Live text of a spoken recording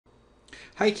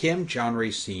Hi Kim, John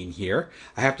Racine here.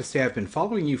 I have to say I've been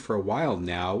following you for a while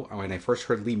now. When I first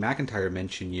heard Lee McIntyre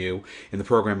mention you in the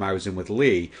program I was in with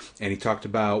Lee, and he talked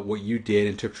about what you did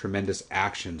and took tremendous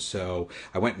action. So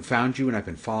I went and found you, and I've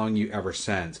been following you ever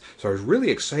since. So I was really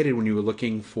excited when you were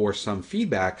looking for some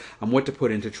feedback on what to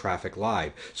put into Traffic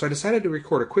Live. So I decided to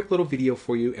record a quick little video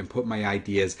for you and put my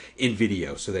ideas in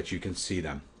video so that you can see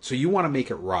them. So you want to make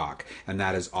it rock, and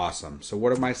that is awesome. So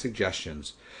what are my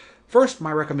suggestions? First,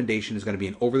 my recommendation is going to be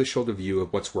an over-the-shoulder view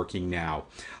of what's working now.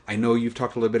 I know you've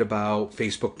talked a little bit about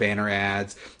Facebook banner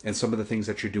ads and some of the things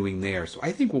that you're doing there. So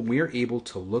I think when we're able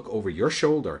to look over your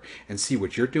shoulder and see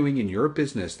what you're doing in your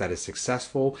business that is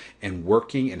successful and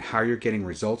working and how you're getting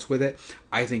results with it,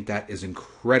 I think that is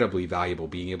incredibly valuable,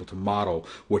 being able to model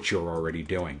what you're already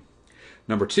doing.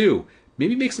 Number two,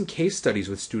 maybe make some case studies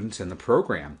with students in the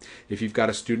program. If you've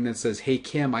got a student that says, hey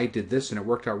Kim, I did this and it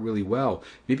worked out really well,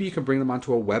 maybe you can bring them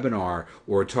onto a webinar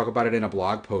or talk about it in a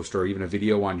blog post or even a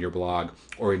video on your blog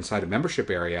or inside a membership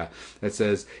area that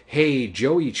says, hey,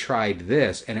 Joey tried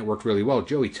this and it worked really well.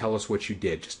 Joey, tell us what you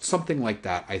did. Just something like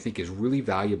that I think is really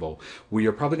valuable, where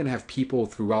you're probably going to have people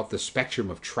throughout the spectrum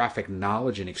of traffic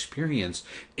knowledge and experience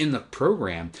in the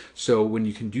program. So when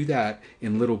you can do that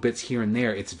in little bits here and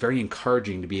there, it's very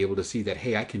encouraging to be able to see that,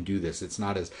 hey, I can do this. It's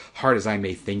not as hard as I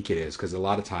may think it is, because a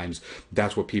lot of times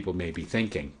that's what people may be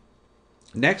thinking.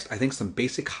 Next, I think some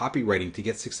basic copywriting to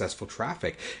get successful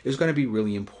traffic is going to be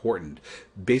really important.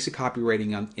 Basic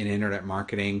copywriting in internet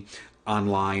marketing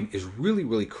online is really,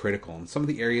 really critical. And some of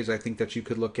the areas I think that you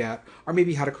could look at are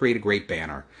maybe how to create a great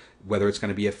banner, whether it's going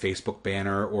to be a Facebook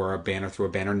banner or a banner through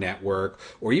a banner network,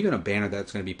 or even a banner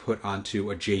that's going to be put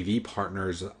onto a JV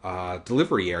partner's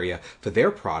delivery area for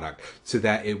their product so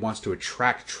that it wants to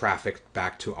attract traffic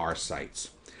back to our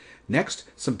sites. Next,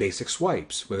 some basic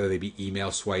swipes, whether they be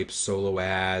email swipes, solo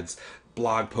ads,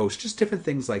 blog posts, just different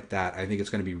things like that. I think it's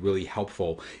going to be really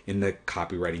helpful in the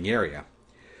copywriting area.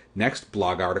 Next,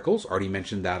 blog articles. Already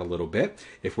mentioned that a little bit.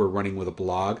 If we're running with a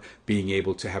blog, being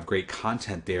able to have great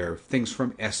content there, things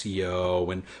from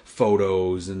SEO and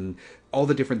photos and all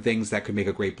the different things that could make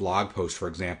a great blog post, for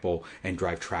example, and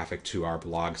drive traffic to our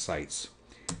blog sites.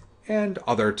 And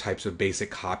other types of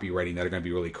basic copywriting that are going to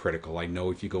be really critical. I know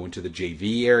if you go into the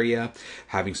JV area,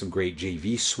 having some great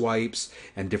JV swipes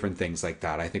and different things like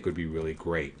that, I think would be really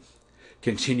great.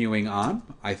 Continuing on,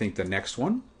 I think the next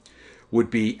one would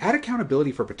be add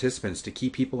accountability for participants to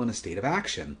keep people in a state of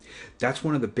action. That's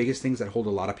one of the biggest things that hold a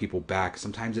lot of people back.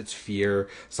 Sometimes it's fear,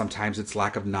 sometimes it's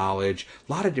lack of knowledge,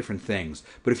 a lot of different things.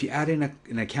 But if you add in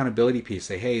an accountability piece,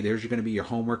 say, hey, there's going to be your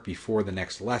homework before the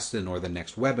next lesson or the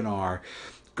next webinar,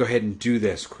 go ahead and do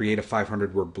this. Create a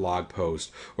 500-word blog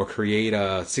post or create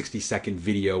a 60-second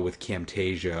video with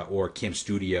Camtasia or Cam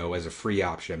Studio as a free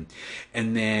option.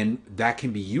 And then that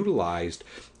can be utilized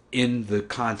in the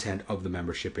content of the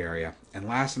membership area. And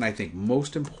last, and I think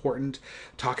most important,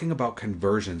 talking about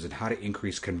conversions and how to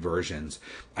increase conversions.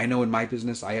 I know in my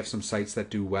business, I have some sites that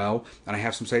do well, and I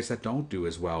have some sites that don't do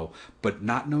as well. But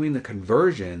not knowing the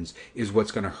conversions is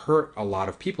what's going to hurt a lot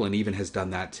of people, and even has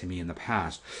done that to me in the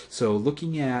past. So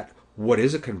looking at what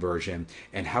is a conversion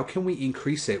and how can we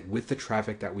increase it with the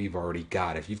traffic that we've already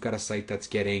got. If you've got a site that's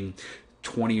getting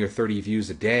 20 or 30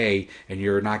 views a day and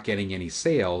you're not getting any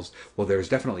sales, well, there's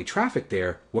definitely traffic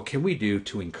there. What can we do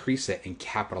to increase it and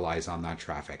capitalize on that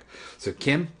traffic? So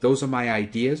Kim, those are my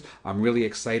ideas. I'm really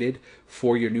excited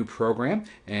for your new program,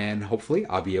 and hopefully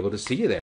I'll be able to see you there.